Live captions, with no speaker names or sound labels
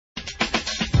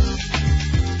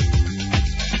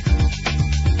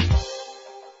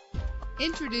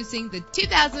Introducing the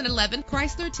 2011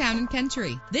 Chrysler Town &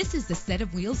 Country. This is the set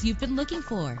of wheels you've been looking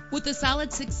for, with a solid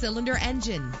 6-cylinder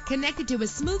engine connected to a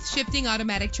smooth shifting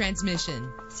automatic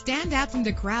transmission. Stand out from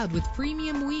the crowd with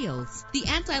premium wheels. The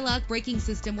anti-lock braking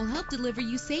system will help deliver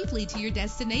you safely to your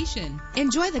destination.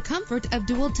 Enjoy the comfort of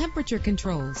dual temperature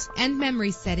controls, and memory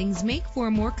settings make for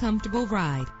a more comfortable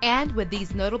ride. And with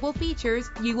these notable features,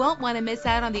 you won't want to miss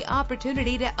out on the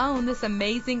opportunity to own this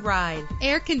amazing ride.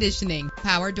 Air conditioning,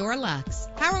 power door locks,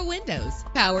 power windows,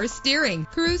 power steering,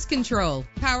 cruise control,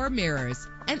 power mirrors,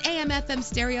 an AM/FM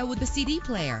stereo with a CD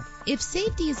player. If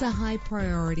safety is a high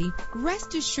priority,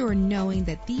 rest assured knowing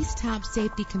that these top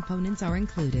safety components are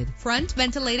included: front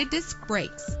ventilated disc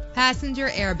brakes, passenger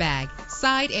airbag,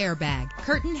 side airbag,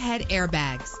 curtain head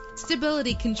airbags,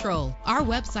 stability control. Our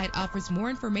website offers more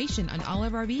information on all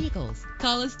of our vehicles.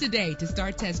 Call us today to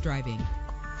start test driving.